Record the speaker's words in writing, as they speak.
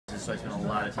so I spent a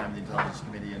lot of time in the intelligence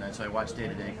committee, and so I watch day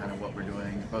to day kind of what we're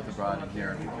doing, both abroad and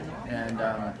here.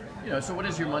 And so what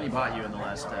has your money bought you in the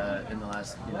last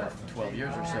 12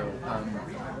 years or so?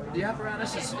 The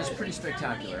apparatus is pretty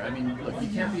spectacular. I mean, look, you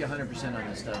can't be 100% on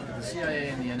this stuff, but the CIA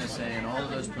and the NSA and all of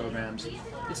those programs,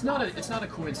 it's not a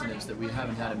coincidence that we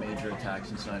haven't had a major attack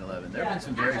since 9/11. There have been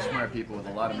some very smart people with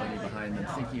a lot of money behind them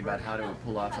thinking about how to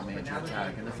pull off a major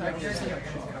attack. And the fact is that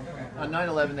on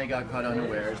 9/11 they got caught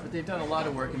unawares, but they've done a lot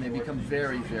of work and they've become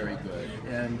very, very good.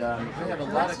 And I have a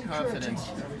lot of confidence.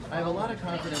 I have a lot of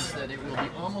confidence that it will be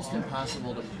almost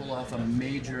impossible to pull off a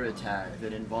major attack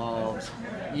that involves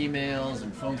emails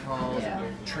and phone calls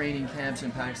and training camps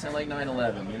in Pakistan like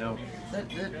 9/11. That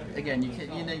again, you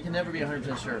can never be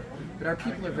 100% sure. But our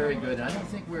people are very good, and I don't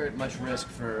think we're at much risk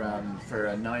for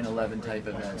a 9/11 type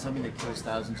event, something that kills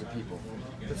thousands of people.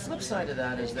 The flip side of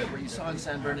that is that what you saw in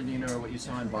San Bernardino or what you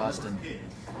saw in Boston,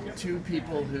 two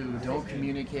people who don't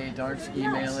communicate, aren't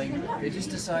emailing, they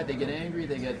just decide, they get angry,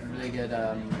 they get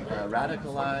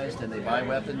radicalized, and they buy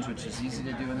weapons, which is easy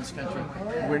to do in this country.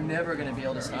 We're never going to be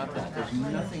able to stop that. There's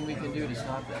nothing we can do to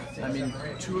stop that. I mean,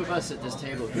 two of us at this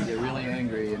table could get really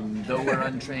angry, and though we're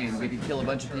untrained, we could kill a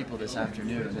bunch of people this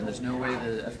afternoon, and there's no way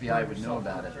the FBI would know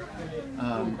about it.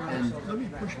 Let me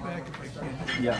push back if I can. Yeah.